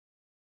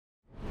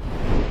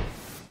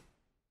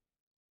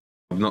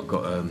not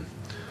got. I'm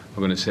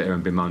going to sit here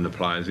and bemoan the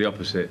players. The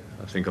opposite.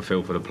 I think I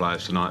feel for the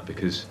players tonight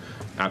because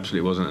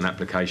absolutely wasn't an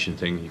application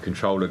thing. You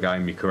control the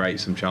game, you create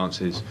some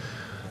chances.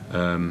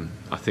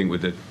 I think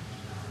with the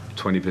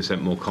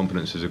 20% more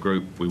confidence as a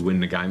group, we win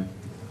the game.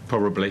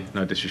 Probably.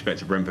 No disrespect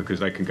to Brentford because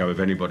they can go with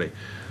anybody.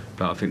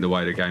 But I think the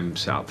way the game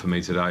set up for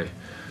me today,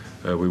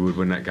 we would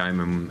win that game,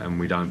 and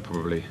we don't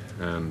probably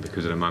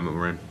because of the moment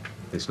we're in.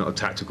 It's not a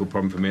tactical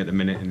problem for me at the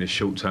minute in this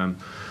short term,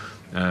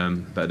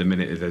 but at the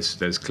minute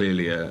there's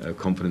clearly a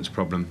confidence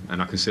problem,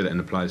 and I can see that in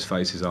the players'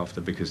 faces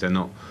after because they're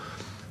not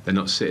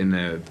sitting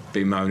there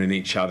bemoaning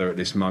each other at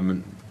this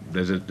moment.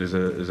 There's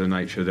a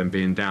nature of them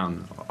being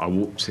down. I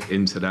walked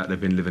into that.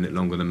 They've been living it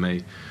longer than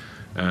me,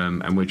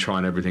 and we're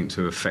trying everything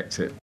to affect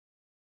it.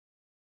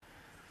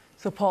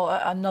 So, Paul,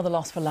 another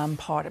loss for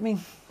Lampard. I mean,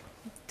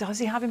 does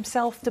he have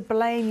himself to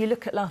blame? You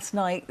look at last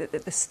night,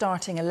 the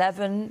starting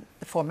 11,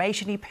 the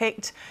formation he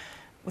picked,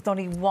 with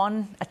only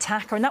one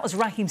attacker, and that was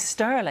Raheem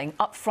Sterling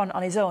up front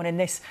on his own in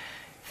this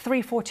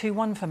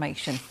 3-4-2-1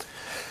 formation.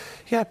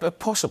 Yeah, but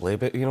possibly.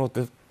 But you know,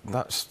 they've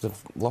lost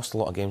a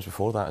lot of games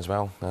before that as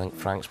well. I think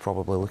Frank's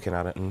probably looking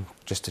at it and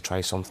just to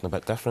try something a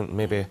bit different.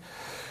 Maybe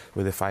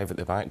with the 5 at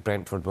the back,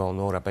 Brentford well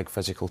know are a big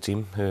physical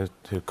team who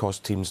cause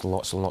teams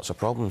lots and lots of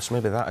problems.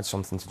 Maybe that had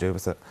something to do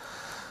with it.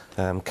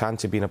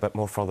 Kante being a bit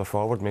more further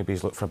forward, maybe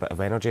he's looked for a bit of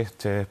energy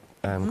to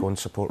go and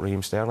support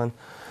Raheem Sterling.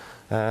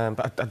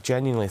 But I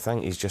genuinely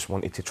think he's just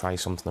wanted to try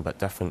something a bit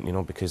different, you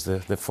know, because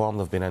the form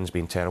they've been in has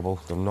been terrible.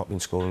 They've not been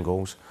scoring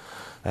goals.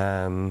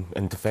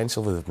 And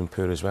defensively they've been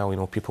poor as well. You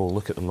know, people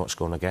look at them not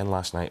scoring again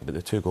last night, but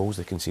the 2 goals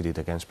they conceded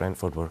against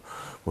Brentford were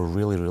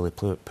really, really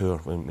poor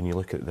when you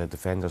look at the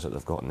defenders that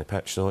they've got on the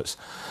pitch. So it's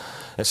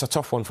a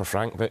tough one for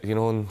Frank, but, you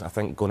know, and I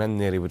think going in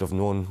there he would have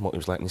known what he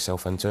was letting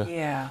himself into.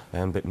 Yeah.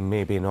 But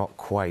maybe not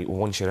quite.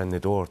 Once you're in the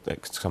door,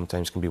 it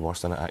sometimes can be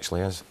worse than it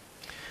actually is.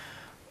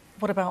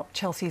 What about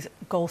Chelsea's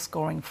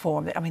goal-scoring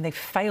form? I mean, they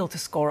failed to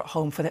score at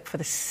home for the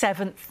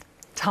 7th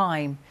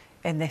time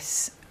in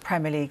this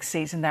Premier League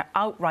season. They're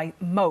outright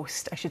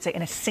most, I should say,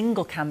 in a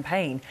single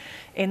campaign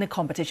in the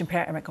competition.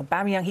 Pierre-Emerick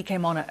Aubameyang, he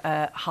came on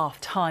at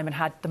half-time and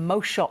had the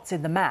most shots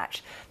in the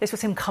match. This was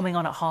him coming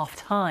on at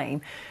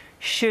half-time.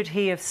 Should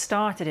he have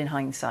started in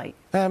hindsight?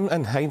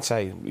 In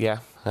hindsight, yeah.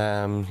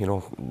 You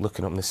know,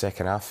 looking up in the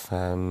second half,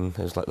 it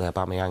was like the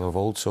Aubameyang of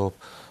old, so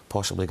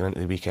possibly going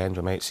into the weekend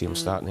we might see him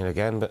starting there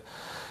again. But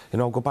you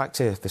know, I'll go back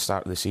to the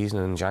start of the season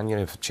in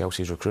January for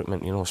Chelsea's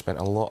recruitment. You know, spent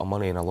a lot of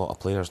money and a lot of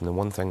players, and the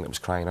one thing that was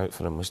crying out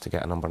for them was to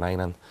get a number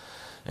 9 in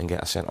and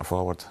get a centre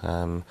forward.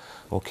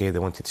 OK, they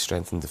wanted to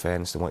strengthen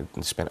defence.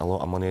 They spent a lot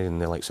of money in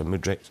the likes of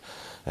Mudryk,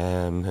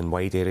 in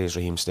wide areas.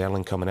 Raheem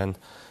Sterling coming in,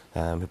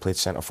 who played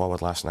centre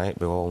forward last night.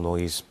 We all know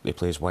he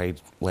plays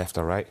wide, left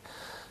or right.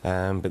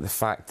 But the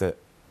fact that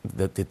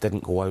they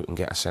didn't go out and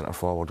get a centre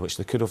forward, which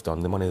they could have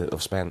done, the money that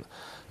they've spent,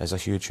 is a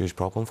huge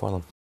problem for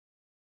them.